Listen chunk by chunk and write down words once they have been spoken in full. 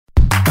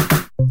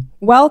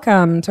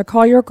Welcome to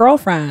Call Your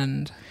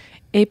Girlfriend,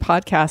 a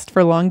podcast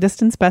for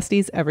long-distance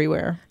besties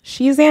everywhere.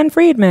 She's Ann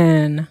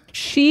Friedman.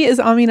 She is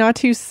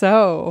Aminatu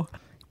So.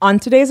 On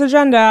today's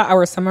agenda,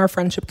 our summer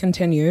friendship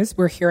continues.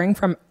 We're hearing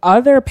from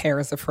other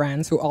pairs of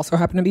friends who also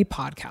happen to be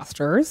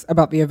podcasters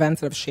about the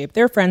events that have shaped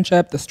their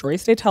friendship, the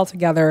stories they tell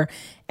together,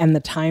 and the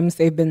times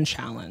they've been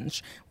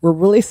challenged. We're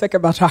really sick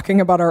about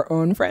talking about our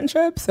own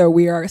friendship, so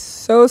we are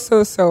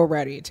so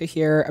ready to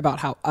hear about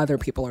how other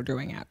people are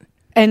doing it.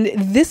 And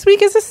this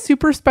week is a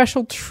super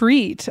special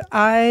treat.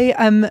 I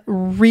am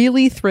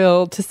really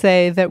thrilled to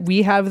say that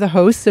we have the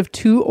hosts of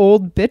Two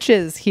Old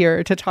Bitches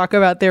here to talk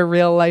about their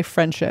real life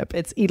friendship.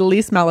 It's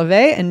Idelisse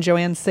Malave and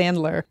Joanne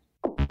Sandler.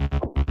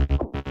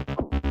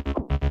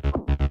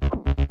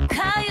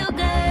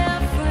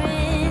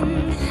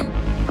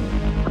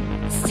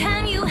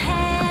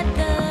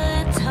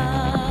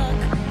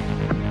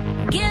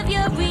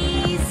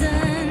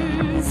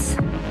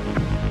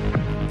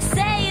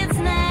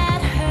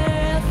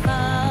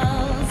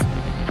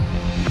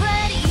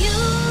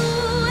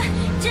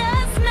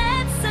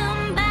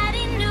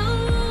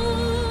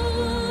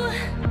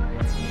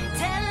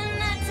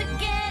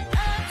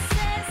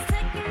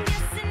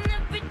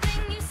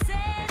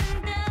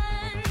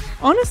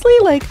 Honestly,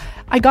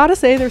 I gotta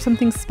say there's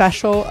something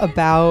special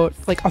about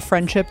a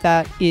friendship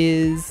that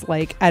is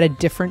at a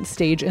different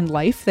stage in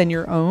life than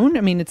your own.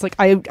 I mean, it's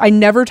I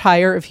never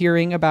tire of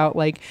hearing about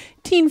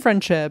teen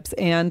friendships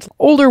and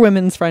older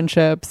women's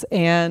friendships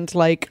and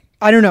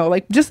I don't know,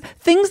 just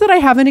things that I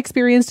haven't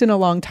experienced in a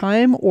long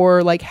time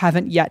or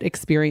haven't yet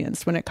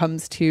experienced when it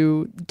comes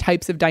to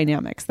types of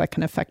dynamics that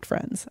can affect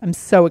friends. I'm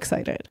so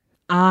excited.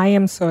 I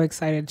am so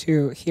excited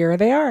too. Here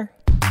they are.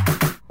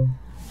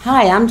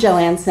 Hi, I'm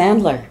Joanne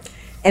Sandler.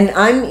 And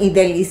I'm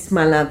Idelisse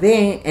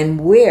Malave,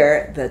 and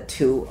we're the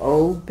Two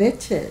Old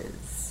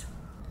Bitches.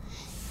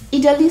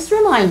 Idelisse,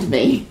 remind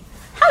me,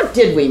 how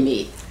did we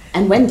meet?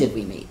 And when did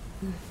we meet?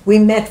 We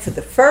met for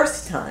the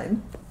first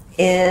time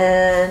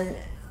in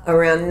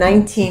around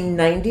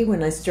 1990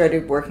 when I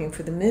started working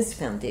for the Ms.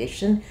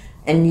 Foundation,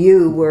 and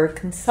you were a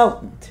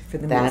consultant for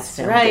the Ms.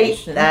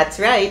 Foundation. That's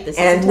right.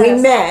 And we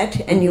met,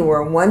 and you were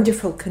a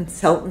wonderful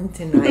consultant,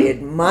 and I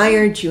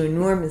admired you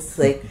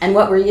enormously. And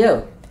what were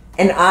you?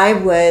 And I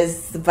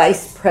was the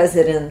vice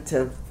president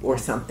of, or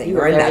something. You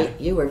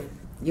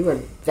were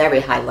very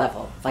high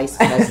level, vice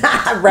president.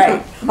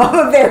 Right. Of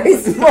a very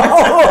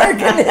small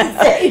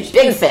organization.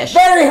 Big fish.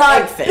 Very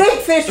hard. Big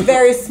fish,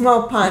 very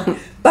small pond.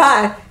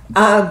 But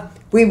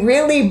we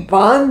really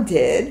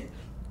bonded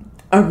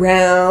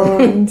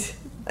around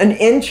an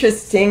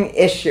interesting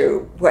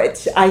issue,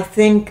 which I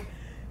think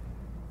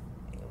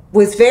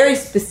was very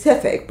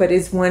specific, but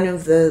is one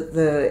of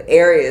the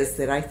areas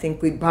that I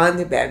think we bond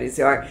about is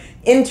our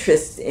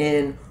interest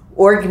in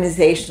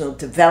organizational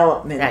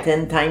development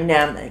and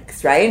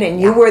dynamics, right? And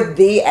you were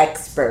the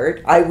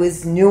expert. I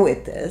was new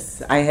at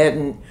this. I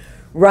hadn't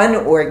run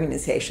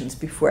organizations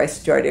before I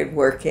started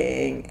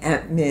working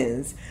at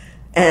Ms.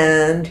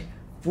 And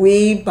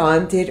we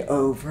bonded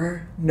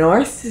over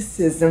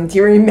narcissism. Do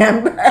you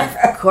remember?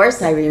 Of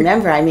course I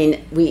remember. I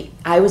mean,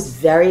 I was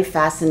very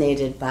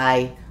fascinated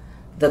by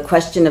the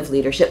question of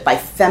leadership, by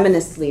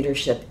feminist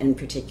leadership in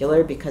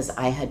particular, because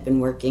I had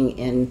been working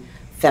in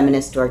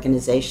feminist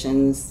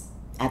organizations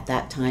at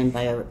that time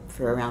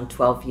for around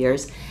 12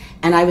 years.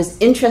 And I was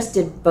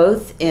interested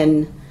both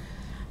in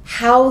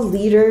how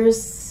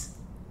leaders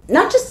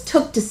not just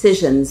took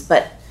decisions,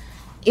 but,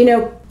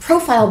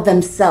 profiled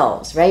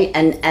themselves, right?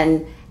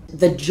 And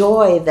the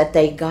joy that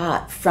they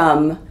got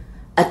from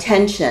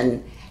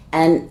attention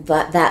and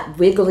that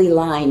wiggly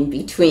line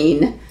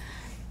between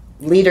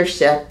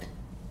leadership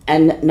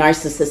and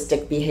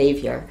narcissistic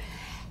behavior.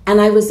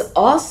 And I was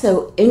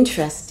also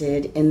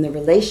interested in the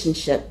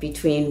relationship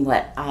between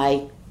what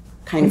I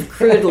kind of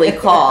crudely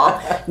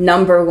call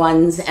number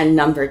ones and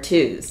number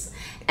twos.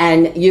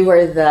 And you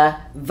were the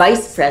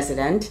vice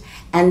president.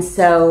 And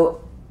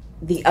so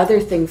the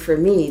other thing for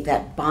me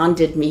that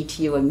bonded me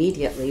to you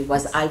immediately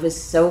was I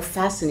was so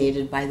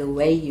fascinated by the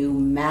way you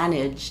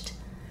managed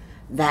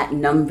that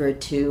number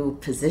two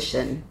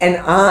position. And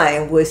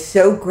I was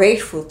so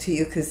grateful to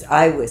you because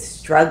I was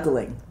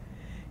struggling.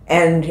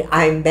 And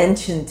I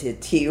mentioned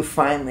it to you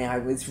finally. I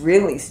was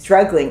really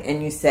struggling.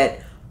 And you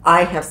said,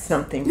 I have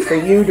something for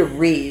you to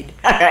read.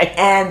 All right.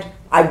 And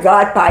I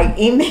got by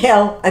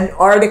email an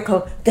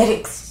article that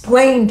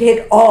explained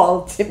it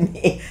all to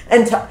me.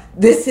 And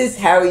this is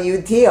how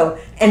you deal.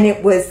 And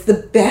it was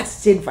the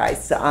best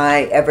advice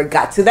I ever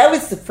got. So that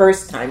was the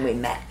first time we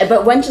met.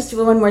 But one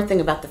more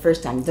thing about the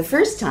first time. The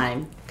first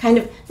time, kind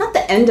of, not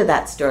the end of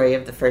that story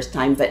of the first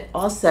time, but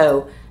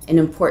also an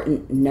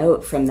important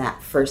note from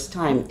that first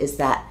time is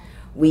that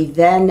we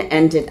then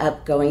ended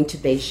up going to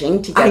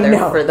Beijing together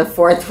for the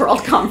Fourth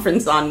World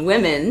Conference on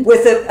Women.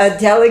 With a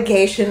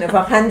delegation of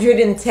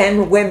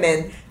 110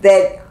 women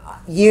that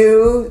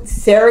you,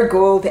 Sarah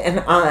Gould,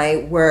 and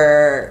I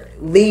were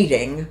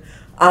leading.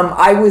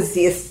 I was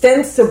the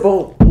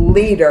ostensible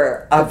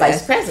leader of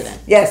vice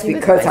president. Yes,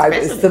 because I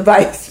was the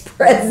vice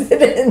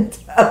president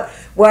of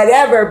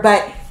whatever.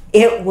 But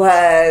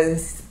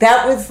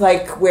that was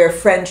like where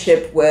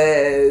friendship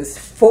was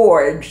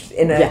forged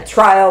in a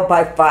trial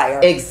by fire.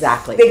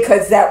 Exactly.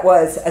 Because that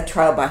was a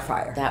trial by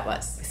fire. That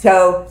was.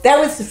 So that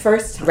was the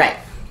first time. Right.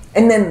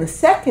 And then the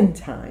second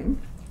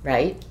time,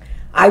 right,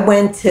 I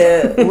went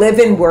to live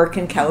and work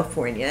in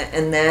California.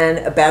 And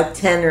then about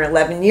 10 or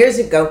 11 years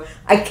ago,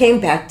 I came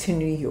back to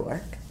New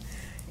York.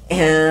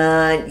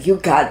 And you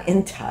got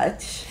in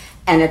touch.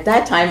 And at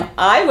that time,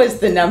 I was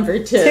the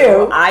number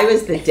two. I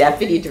was the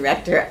deputy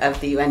director of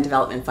the UN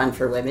Development Fund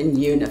for Women,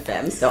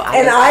 UNIFEM. So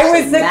I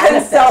was the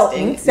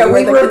consultant. So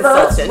we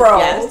reversed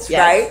roles,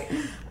 right?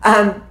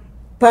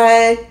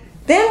 But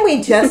then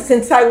we just,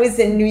 since I was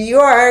in New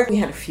York, we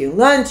had a few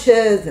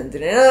lunches and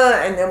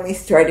then we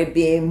started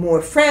being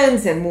more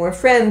friends and more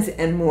friends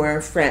and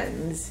more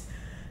friends.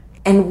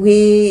 And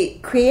we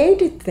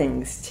created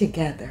things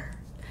together.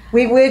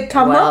 We would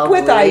come up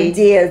with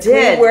ideas.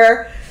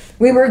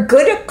 We were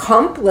good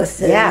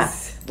accomplices. Yeah,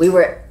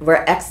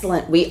 we're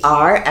excellent. We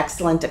are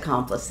excellent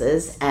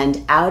accomplices.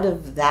 And out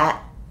of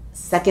that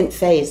second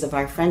phase of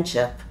our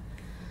friendship,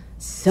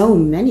 so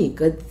many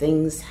good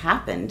things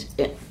happened.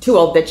 Two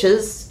old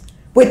bitches.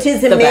 Which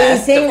is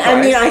amazing. Best, I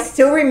mean, I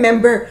still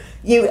remember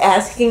you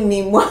asking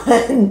me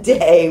one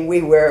day,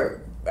 we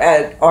were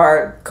at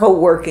our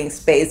co-working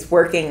space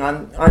working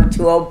on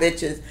Two Old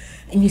Bitches,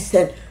 and you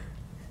said,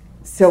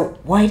 so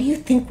why do you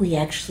think we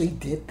actually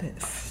did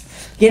this?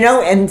 You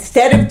know,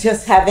 instead of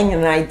just having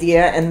an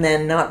idea and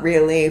then not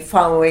really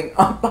following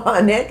up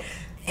on it.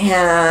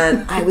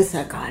 And I was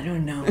like, I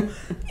don't know.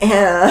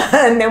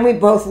 And then we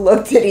both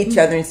looked at each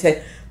other and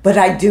said, but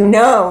I do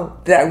know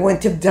that I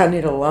wouldn't have done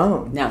it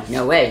alone.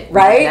 No way.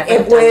 Right?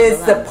 It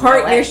was the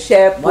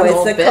partnership. One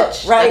old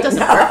bitch. Right? That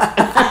doesn't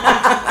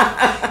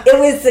work. It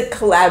was the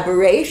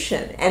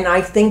collaboration. And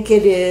I think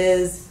it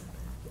is,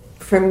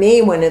 for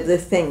me, one of the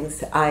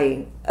things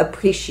I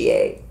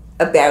appreciate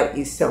about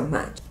you so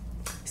much.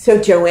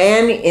 So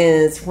Joanne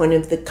is one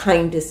of the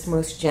kindest,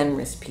 most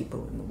generous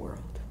people in the world.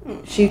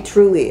 She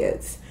truly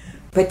is.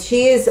 But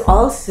she is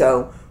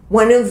also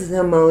one of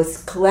the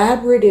most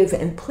collaborative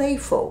and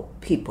playful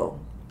people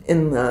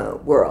in the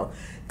world.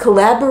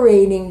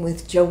 Collaborating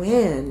with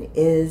Joanne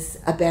is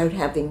about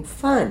having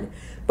fun.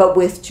 But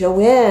with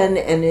Joanne,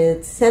 and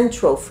it's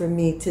central for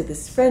me to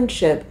this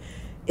friendship,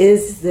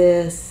 is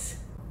this,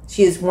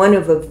 she is one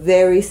of a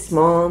very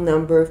small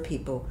number of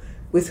people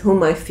with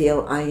whom I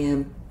feel I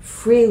am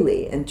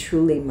freely and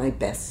truly my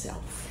best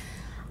self.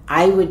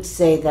 I would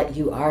say that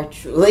you are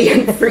truly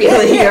and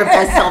freely your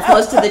best self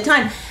most of the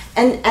time.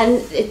 And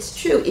it's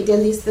true.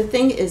 Elise, the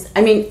thing is,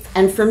 I mean,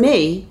 and for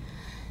me,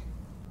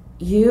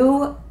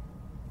 you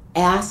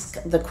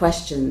ask the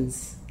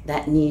questions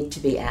that need to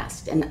be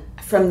asked. And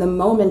from the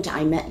moment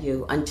I met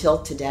you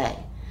until today,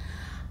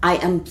 I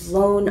am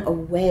blown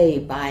away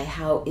by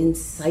how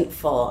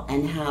insightful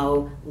and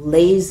how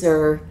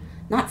laser,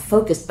 not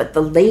focused, but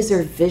the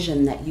laser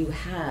vision that you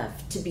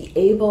have to be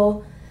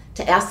able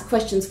to ask the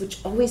questions,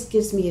 which always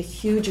gives me a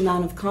huge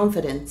amount of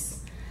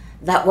confidence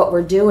that what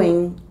we're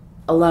doing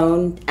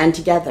alone and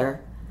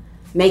together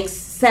makes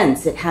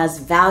sense. It has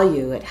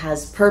value. It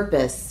has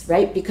purpose,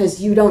 right?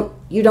 Because you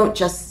don't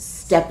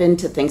just step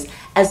into things.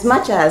 As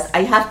much as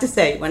I have to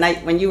say,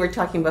 when you were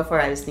talking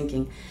before, I was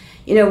thinking,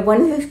 you know, one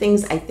of the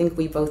things I think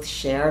we both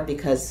share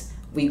because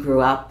we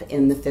grew up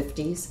in the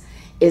 50s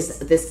is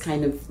this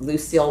kind of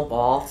Lucille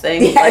Ball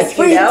thing. Yes,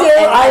 we do.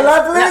 I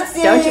love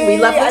Lucy. Don't you? We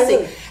love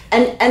Lucy.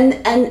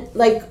 And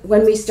like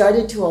when we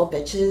started Two Old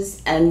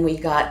Bitches and we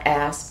got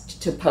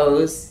asked to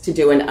pose to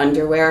do an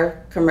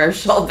underwear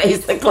commercial,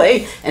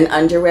 basically, an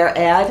underwear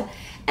ad.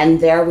 And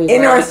there we were.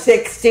 In our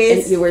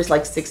 60s. You were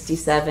like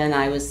 67,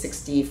 I was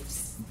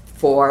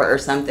 64 or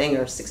something,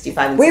 or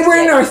 65 and we were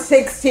in our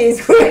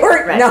 60s. We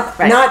were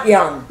not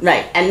young.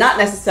 Right, and not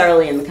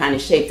necessarily in the kind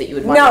of shape that you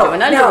would want to do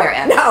an underwear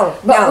ad.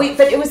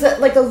 But it was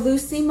like a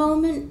Lucy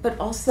moment, but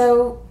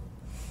also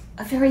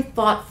a very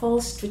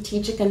thoughtful,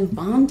 strategic, and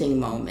bonding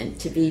moment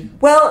to be...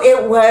 Well,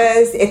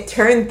 it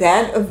turned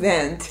that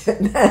event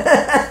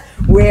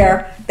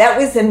where that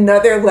was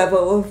another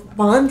level of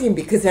bonding,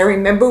 because I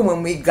remember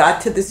when we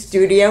got to the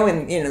studio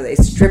and, you know, they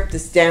stripped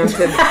us down to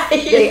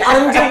the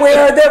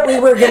underwear that we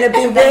were going to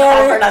be wearing. They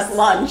offered us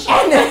lunch.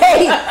 And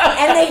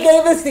they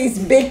gave us these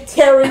big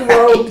terry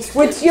robes,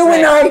 which you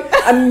and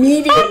I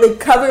immediately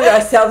covered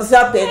ourselves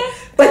up in.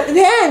 But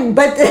then,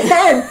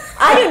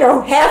 I don't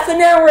know, half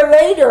an hour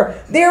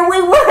later, there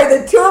we were,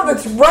 the two of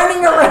us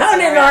running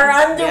around in our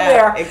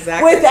underwear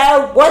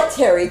without what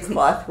terry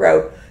cloth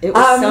robe. It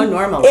was so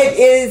normalized.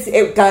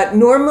 It got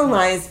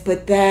normalized,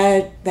 but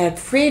that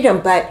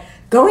freedom. But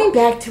going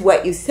back to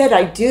what you said,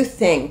 I do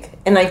think,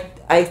 and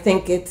I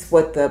think it's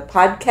what the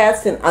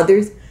podcast and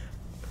other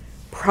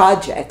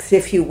projects,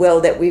 if you will,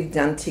 that we've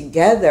done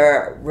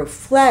together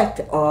reflect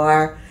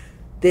are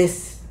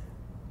this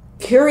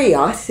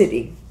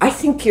curiosity. I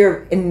think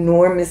you're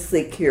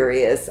enormously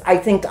curious. I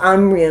think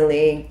I'm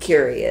really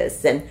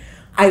curious, and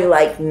I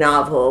like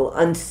novel,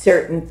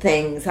 uncertain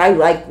things. I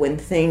like when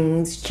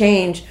things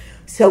change.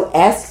 So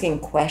asking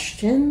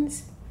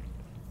questions,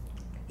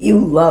 you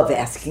love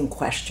asking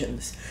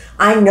questions.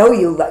 I know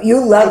you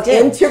love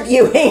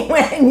interviewing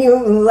when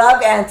you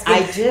love asking.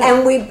 I do.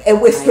 And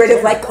it was sort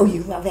of like, oh,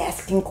 you love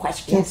asking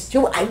questions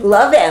too. I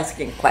love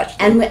asking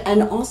questions.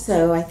 And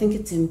also, I think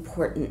it's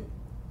important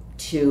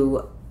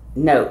to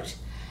note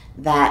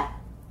that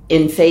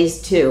in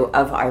phase 2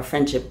 of our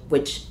friendship,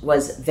 which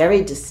was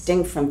very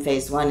distinct from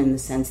phase 1 in the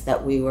sense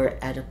that we were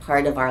at a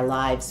part of our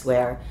lives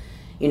where,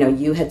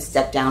 you had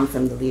stepped down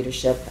from the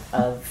leadership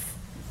of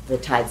the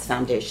Tides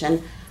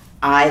Foundation.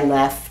 I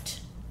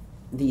left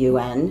the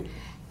UN,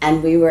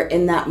 and we were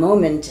in that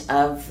moment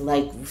of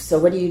like, so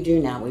what do you do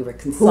now? We were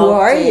consulting. Who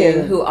are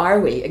you? Who are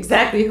we?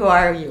 Exactly, who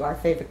are you? Our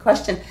favorite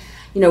question.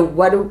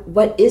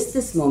 What is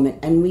this moment?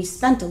 And we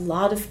spent a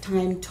lot of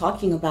time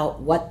talking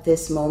about what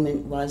this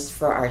moment was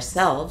for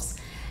ourselves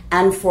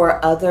and for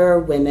other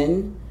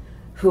women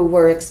who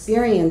were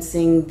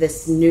experiencing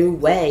this new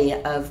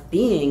way of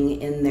being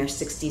in their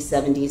 60s,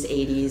 70s,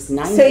 80s,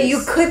 90s. So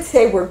you could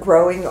say we're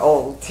growing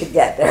old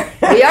together.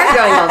 We are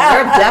growing old.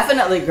 We're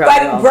definitely growing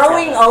old. But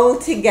growing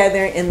old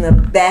together in the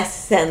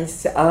best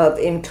sense of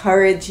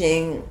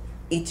encouraging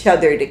each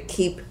other to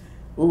keep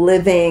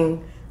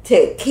living,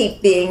 to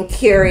keep being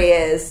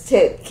curious,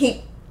 to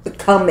keep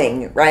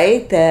becoming,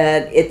 right?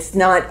 That it's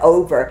not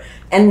over.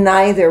 And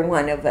neither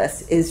one of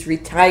us is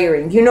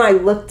retiring. I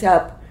looked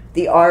up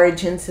the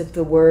origins of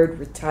the word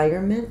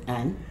retirement.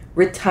 And?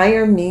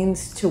 Retire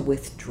means to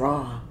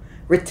withdraw.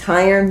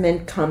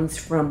 Retirement comes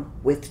from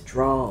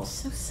withdrawal.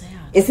 So sad.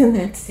 Isn't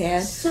that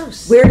sad? So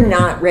sad. We're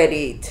not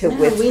ready to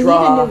withdraw. We need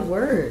a new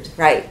word.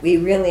 Right. We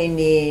really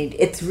need,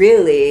 it's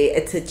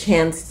a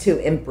chance to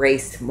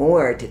embrace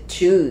more, to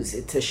choose.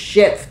 It's a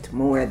shift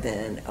more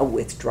than a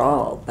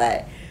withdrawal.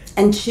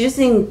 And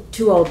choosing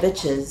two old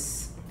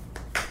bitches,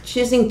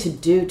 choosing to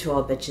do two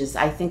old bitches,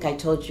 I think I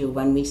told you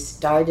when we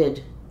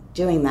started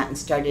doing that and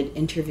started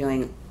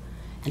interviewing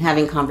and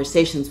having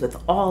conversations with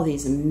all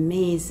these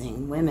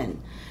amazing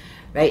women,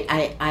 right?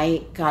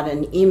 I got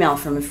an email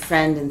from a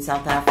friend in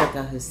South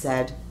Africa who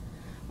said,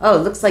 oh,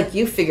 it looks like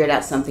you figured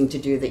out something to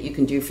do that you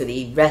can do for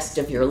the rest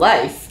of your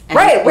life. And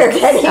right, we're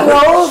getting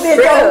old.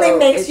 It only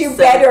makes you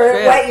better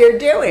at what you're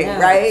doing,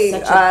 right?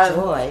 It's such a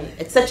joy.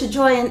 It's such a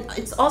joy, and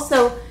it's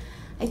also,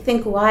 I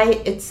think,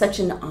 why it's such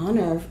an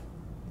honor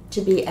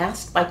to be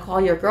asked by Call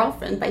Your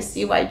Girlfriend, by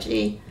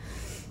CYG,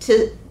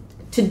 to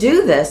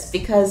do this,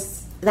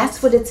 because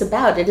that's what it's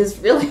about. It is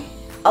really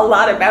a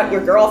lot about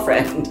your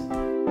girlfriend.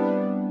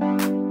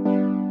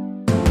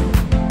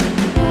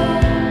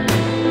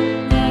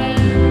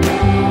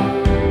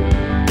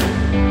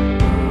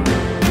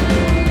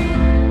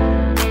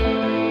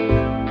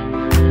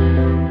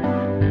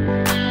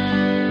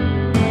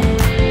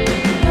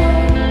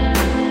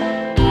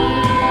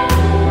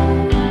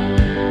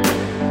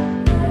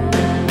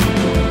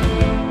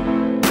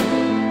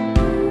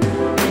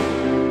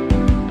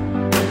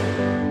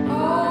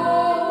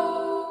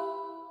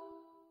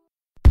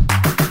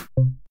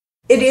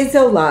 It is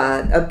a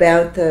lot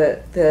about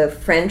the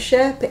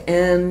friendship,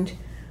 and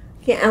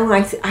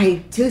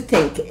I do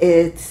think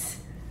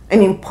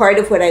part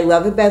of what I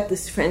love about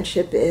this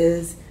friendship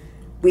is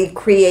we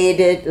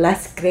created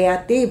Las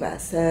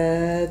Creativas,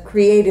 a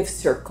creative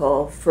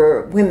circle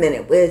for women.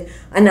 It was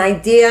an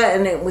idea,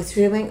 and it was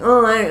really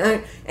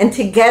and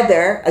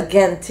together,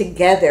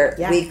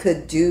 we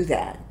could do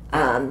that.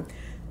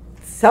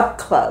 Sub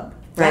Club,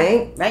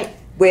 right? Right.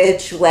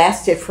 Which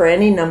lasted for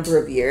any number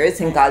of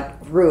years and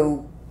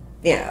grew,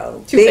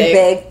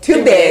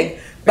 Too big.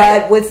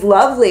 But was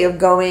lovely of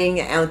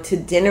going out to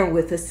dinner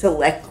with a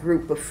select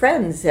group of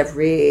friends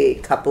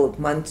every couple of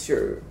months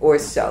or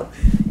so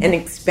and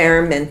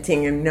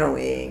experimenting and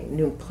knowing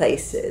new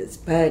places.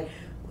 But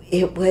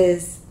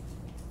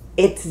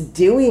it's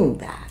doing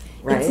that,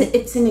 right?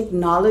 It's an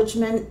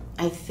acknowledgement,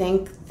 I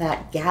think,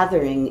 that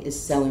gathering is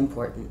so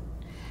important.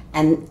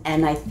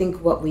 And I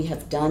think what we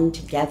have done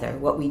together,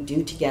 what we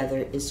do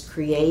together, is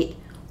create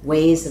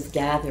ways of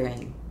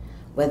gathering.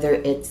 Whether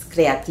it's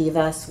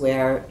creativas,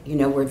 where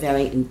we're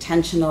very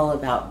intentional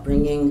about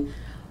bringing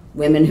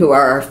women who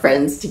are our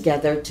friends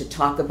together to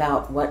talk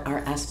about what our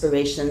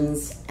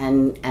aspirations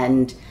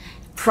and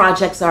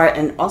projects are,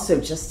 and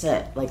also just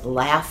to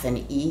laugh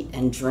and eat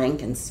and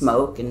drink and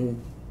smoke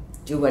and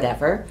do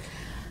whatever,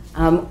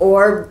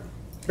 or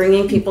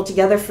bringing people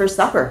together for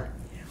supper.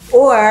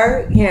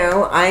 Or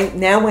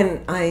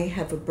when I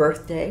have a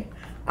birthday,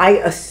 I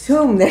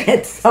assume that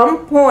at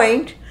some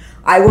point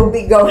I will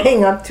be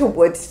going up to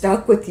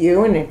Woodstock with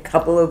you and a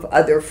couple of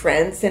other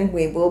friends, and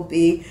we will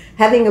be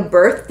having a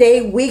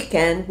birthday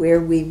weekend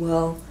where we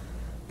will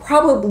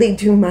probably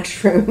do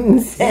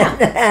mushrooms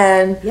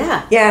and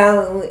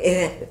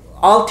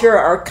alter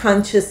our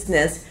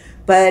consciousness.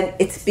 But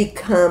it's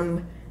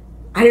become,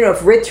 I don't know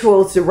if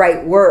ritual is the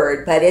right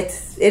word, but it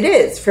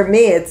is for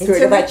me. It's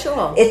sort of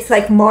ritual. It's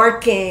like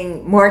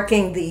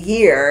marking the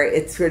year.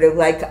 It's sort of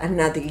like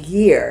another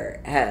year.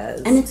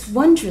 And it's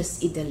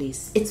wondrous,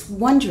 Idalis. It's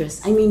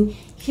wondrous. I mean,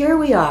 here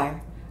we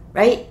are,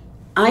 right?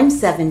 I'm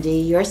 70.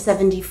 You're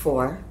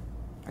 74.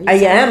 I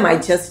am. I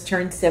just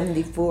turned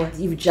 74.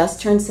 You've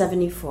just turned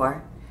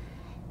 74,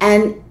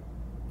 and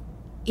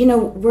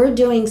we're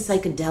doing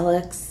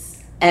psychedelics.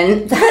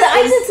 And but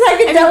I did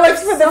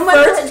psychedelics for the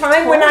first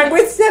time when I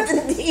was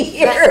 70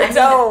 years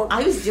old.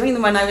 I was doing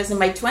them when I was in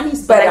my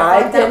 20s, but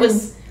I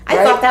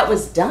thought that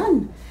was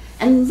done.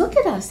 And look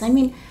at us. I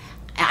mean,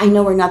 I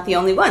know we're not the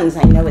only ones.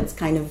 I know it's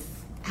kind of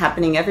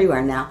happening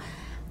everywhere now.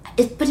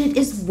 But it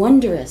is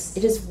wondrous.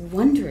 It is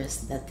wondrous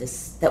that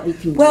we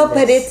can do this.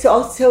 But it's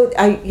also,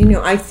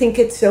 I think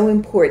it's so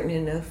important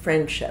in a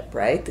friendship,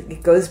 right?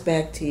 It goes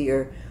back to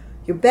your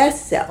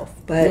best self.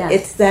 But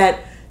it's that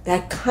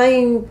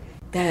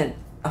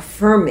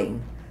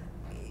affirming.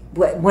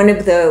 One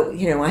of the,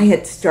 I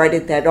had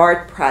started that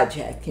art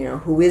project,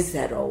 who is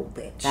that old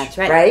bitch? That's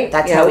right. Right?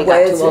 That's how we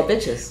got to Old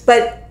Bitches.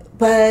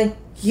 But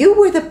you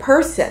were the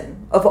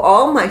person of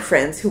all my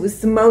friends who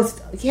was the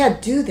most,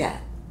 do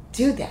that.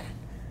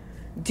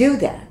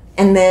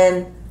 And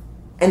then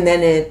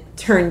it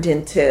turned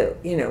into,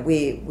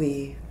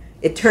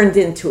 it turned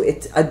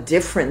into a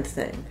different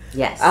thing.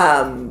 Yes.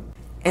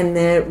 And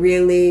that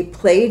really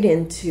played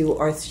into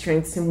our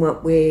strengths and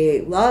what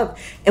we love.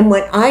 And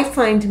what I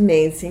find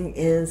amazing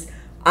is,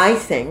 I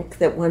think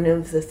that one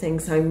of the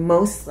things I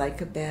most like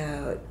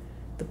about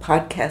the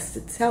podcast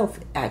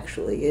itself,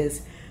 actually,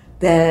 is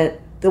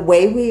that the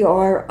way we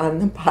are on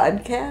the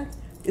podcast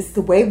is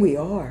the way we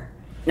are.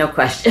 No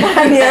question.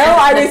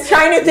 I was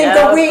trying to think,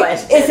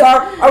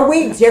 are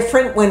we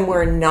different when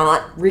we're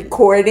not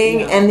recording?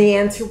 No. And the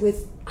answer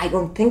was, I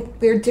don't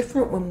think we're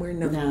different when we're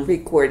not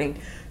recording.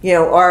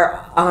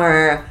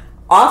 Our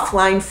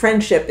offline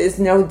friendship is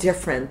no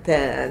different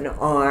than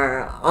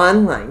our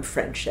online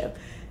friendship.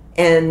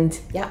 And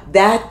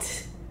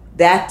that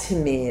to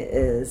me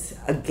is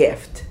a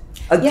gift.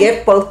 A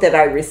gift both that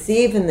I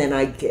receive and then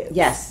I give.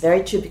 Yes,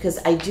 very true, because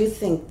I do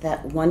think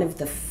that one of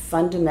the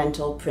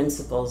fundamental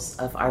principles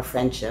of our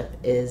friendship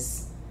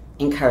is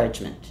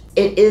encouragement.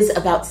 It is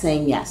about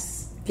saying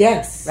yes.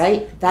 Yes.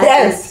 Right?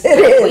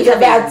 It is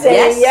about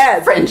saying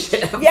yes.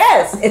 Friendship.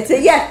 Yes, it's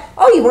a yes.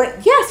 Oh, you want,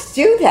 yes,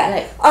 do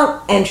that.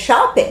 Right. And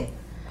shopping.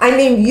 I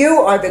mean, you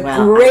are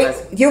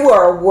you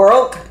are a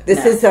world,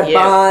 this is a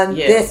bond,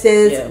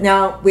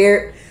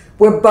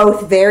 we're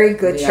both very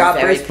good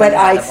shoppers, but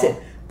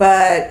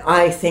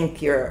I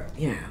think you're,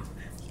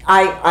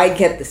 I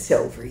get the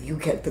silver, you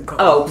get the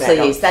gold. Oh,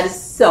 please, that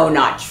is so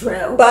not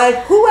true.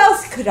 But who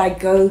else could I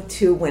go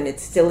to when it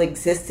still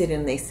existed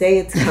and they say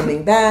it's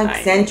coming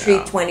back? Century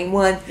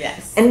 21.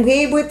 Yes. And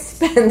we would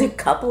spend a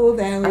couple of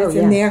hours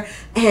in there,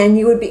 and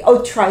you would be,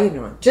 try it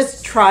on.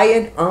 Just try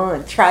it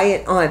on.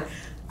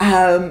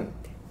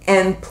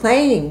 And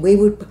playing,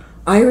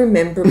 I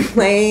remember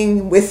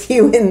playing with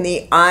you in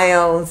the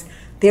aisles.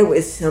 There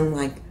was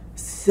some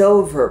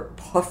silver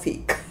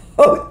puffy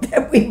coat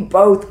that we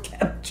both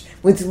kept.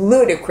 It was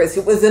ludicrous.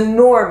 It was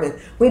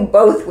enormous. We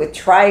both would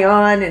try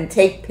on and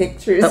take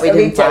pictures. But we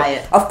didn't buy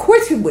it. Of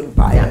course we wouldn't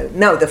buy it.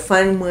 No, the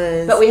fun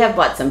was... But we have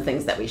bought some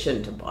things that we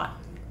shouldn't have bought.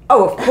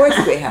 Oh, of course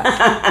we have.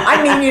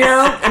 I mean,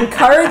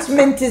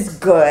 encouragement is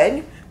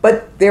good,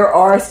 but there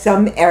are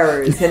some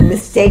errors and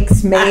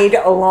mistakes made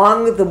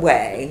along the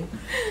way.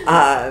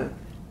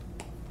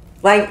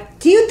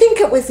 Do you think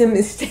it was a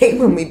mistake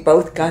when we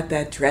both got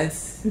that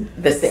dress?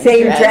 The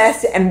same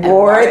dress and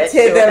wore it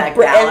to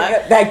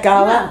that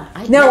gala?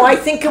 No, I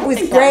think it was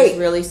great. That was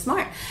really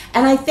smart.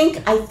 And I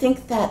think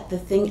that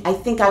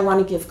I want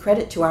to give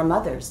credit to our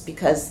mothers,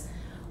 because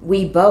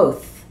we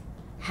both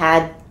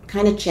had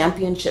kind of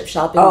championship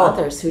shopping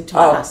mothers who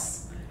taught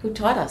us.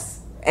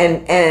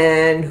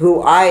 And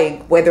who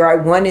whether I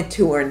wanted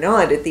to or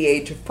not, at the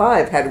age of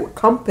 5, had to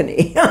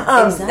accompany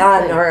on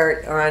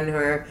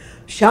her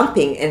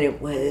shopping, and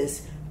it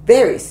was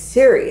very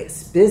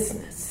serious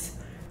business.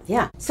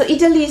 Yeah. So,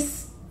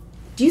 Idalis,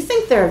 do you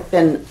think there have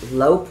been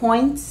low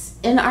points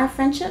in our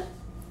friendship?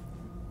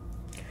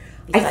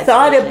 I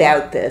thought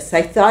about this,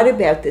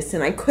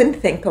 and I couldn't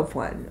think of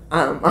one.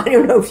 I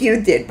don't know if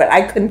you did, but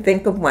I couldn't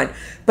think of one.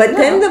 But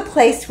then the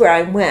place where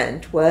I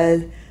went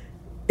was,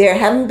 there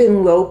haven't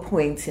been low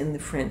points in the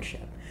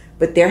friendship,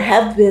 but there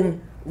have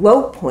been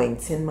low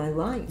points in my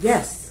life.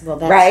 Yes, well,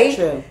 that's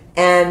true.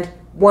 And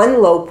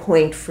one low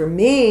point for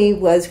me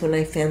was when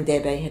I found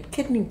out I had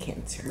kidney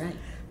cancer. Right.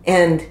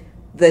 And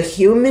the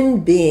human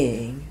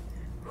being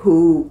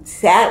who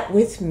sat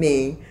with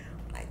me,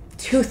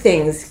 2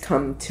 things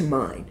come to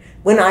mind.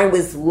 When I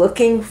was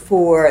looking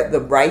for the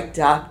right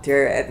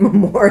doctor at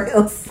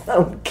Memorial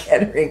Sloan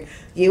Kettering,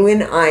 you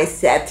and I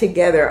sat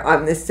together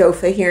on the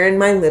sofa here in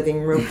my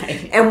living room,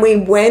 and we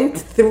went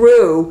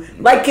through,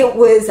 like it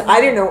was, I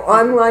don't know,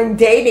 online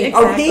dating.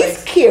 Exactly. Oh,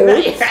 he's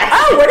cute.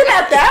 Oh, what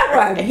about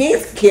that one?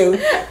 He's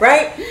cute,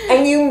 right?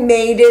 And you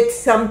made it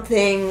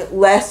something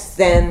less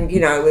than,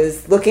 I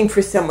was looking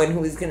for someone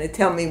who was going to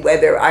tell me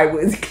whether I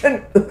was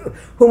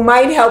who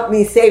might help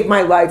me save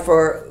my life,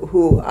 or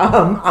who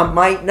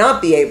might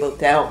not be able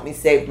to help me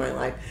save my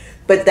life.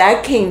 But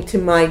that came to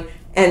mind,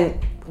 and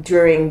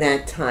during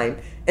that time.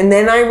 And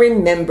then I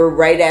remember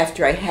right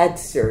after I had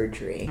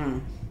surgery,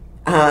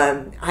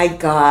 I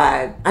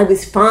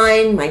was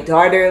fine. My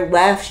daughter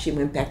left. She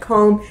went back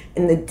home.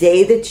 And the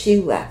day that she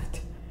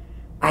left,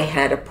 I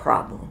had a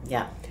problem.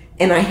 Yeah.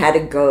 and I had to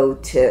go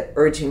to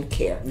urgent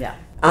care. Yeah.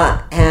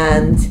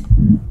 And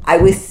I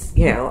was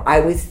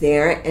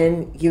there,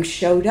 and you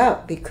showed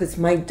up because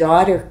my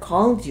daughter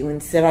called you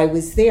and said I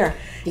was there.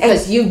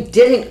 Because you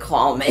didn't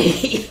call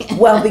me.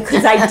 Well,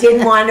 because I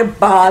didn't want to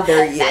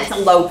bother you. That's a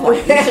low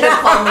point. You should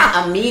have called me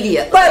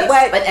immediately.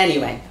 But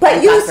anyway.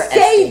 But you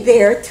stayed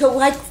there till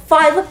like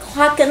 5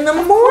 o'clock in the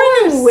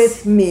morning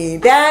with me.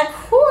 That, of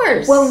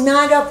course. Well,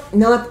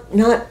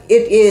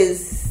 it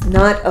is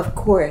not, of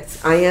course.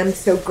 I am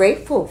so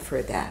grateful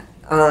for that.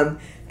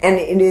 And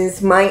it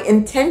is my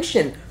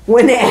intention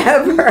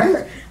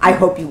whenever. I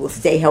hope you will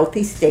stay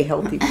healthy,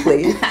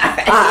 please.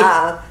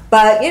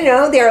 But,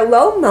 there are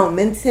low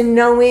moments, and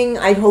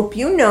I hope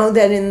you know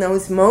that in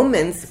those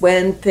moments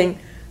when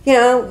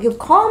you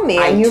call me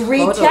and you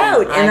reach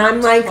out, and I'm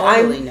like,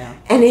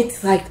 and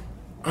it's like,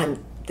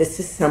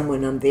 this is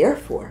someone I'm there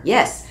for.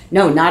 Yes.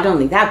 No, not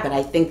only that, but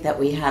I think that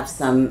we have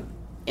some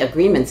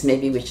agreements,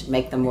 maybe we should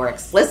make them more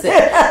explicit,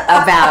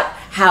 about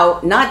how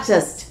not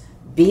just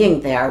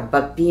being there,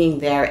 but being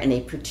there in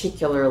a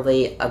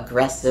particularly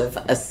aggressive,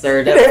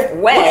 assertive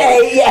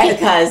way. Yes.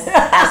 Because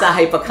as a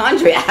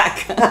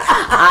hypochondriac,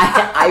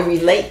 I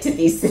relate to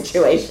these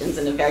situations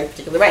in a very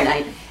particular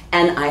way.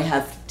 And I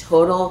have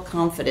total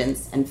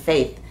confidence and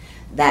faith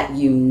that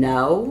you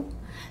know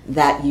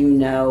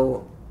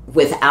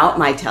without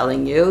my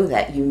telling you,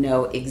 that you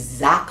know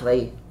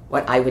exactly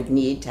what I would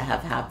need to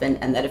have happen,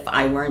 and that if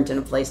I weren't in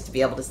a place to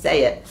be able to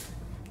say it,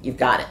 you've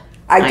got it.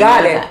 I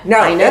got it. That.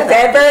 No, if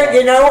ever,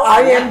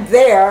 I am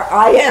there.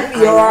 I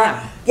am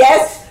your...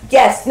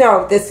 Yes,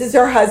 no, this is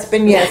her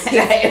husband, yes.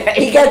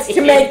 He gets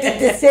to make the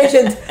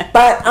decisions,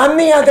 but I'm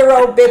the other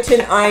old bitch,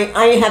 and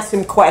I have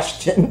some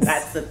questions.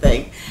 That's the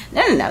thing.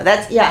 No,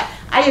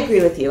 I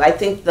agree with you. I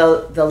think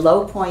the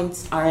low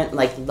points aren't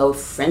like low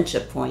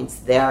friendship points.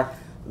 They're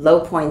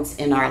low points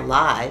in our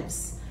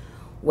lives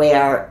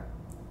where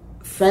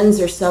friends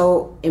are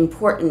so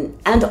important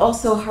and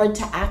also hard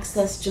to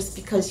access just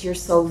because you're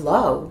so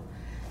low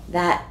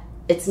that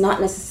it's not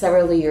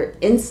necessarily your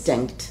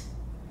instinct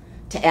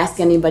to ask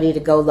anybody to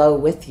go low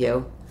with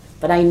you,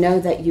 but I know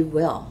that you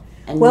will.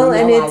 And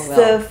it's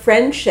the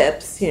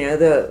friendships,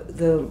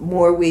 the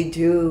more we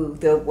do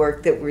the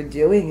work that we're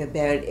doing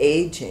about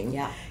aging,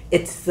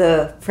 it's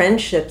the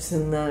friendships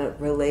and the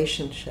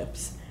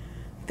relationships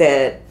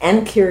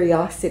and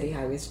curiosity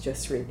I was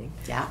just reading,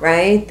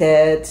 right?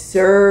 That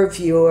serve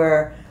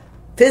your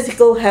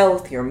physical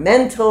health, your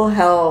mental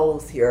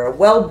health, your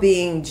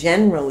well-being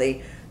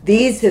generally.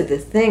 These are the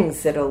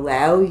things that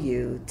allow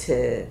you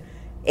to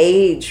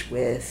age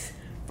with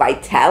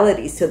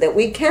vitality so that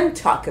we can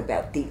talk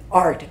about the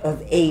art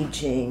of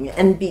aging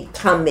and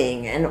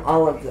becoming and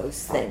all of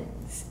those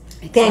things.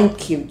 Exactly.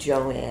 Thank you,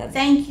 Joanne.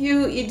 Thank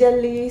you,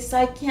 Idelise.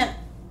 I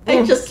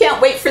just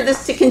can't wait for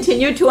this to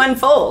continue to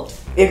unfold.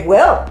 It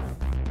will.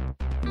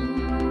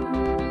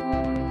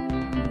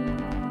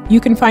 You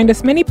can find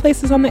us many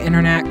places on the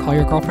internet.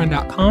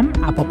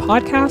 CallYourGirlfriend.com, Apple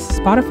Podcasts,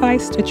 Spotify,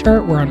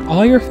 Stitcher. We're on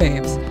all your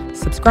faves.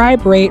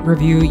 Subscribe, rate,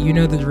 review. You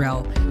know the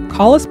drill.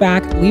 Call us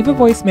back. Leave a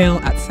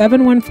voicemail at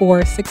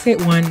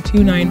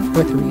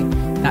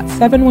 714-681-2943. That's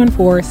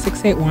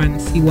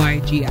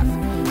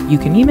 714-681-CYGF. You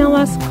can email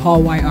us,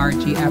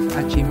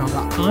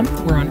 callyrgf@gmail.com.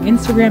 We're on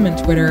Instagram and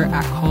Twitter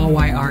at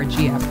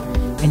callyrgf.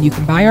 And you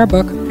can buy our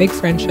book, Big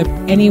Friendship,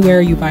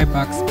 anywhere you buy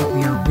books, but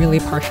we are really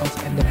partial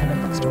to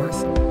independent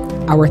bookstores.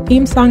 Our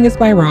theme song is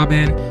by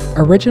Robin.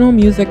 Original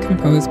music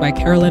composed by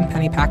Carolyn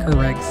Pennypacker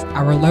Riggs.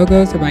 Our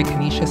logos are by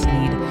Kanisha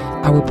Sneed.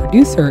 Our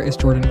producer is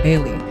Jordan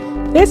Bailey.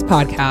 This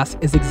podcast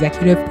is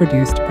executive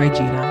produced by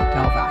Gina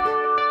Delvac.